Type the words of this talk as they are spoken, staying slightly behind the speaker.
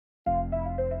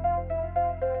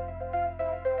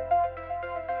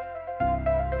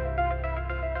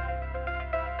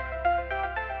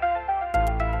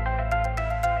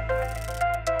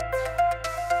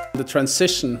the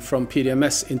transition from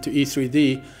PDMS into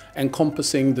E3D,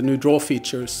 encompassing the new draw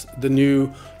features, the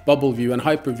new bubble view and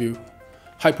hyperbubble,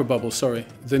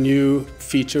 the new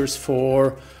features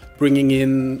for bringing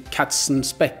in CATs and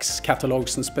specs,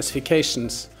 catalogs and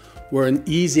specifications, were an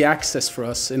easy access for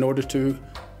us in order to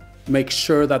make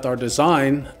sure that our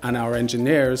design and our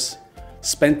engineers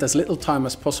spent as little time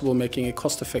as possible making it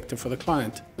cost-effective for the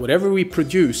client. Whatever we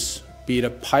produce, be it a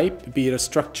pipe, be it a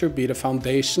structure, be it a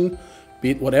foundation, be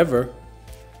it whatever,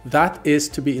 that is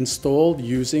to be installed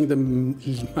using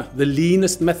the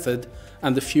leanest method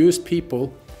and the fewest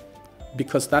people,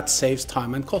 because that saves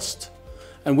time and cost.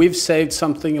 And we've saved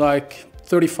something like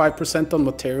 35% on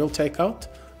material takeout,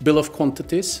 bill of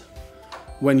quantities.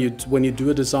 When you do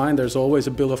a design, there's always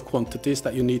a bill of quantities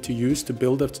that you need to use to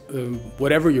build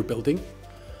whatever you're building.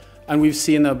 And we've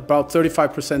seen about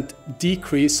 35%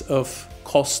 decrease of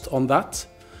cost on that,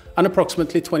 and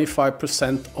approximately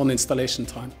 25% on installation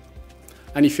time.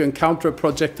 And if you encounter a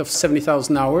project of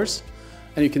 70,000 hours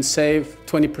and you can save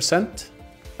 20%,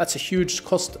 that's a huge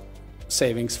cost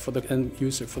savings for the end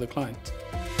user, for the client.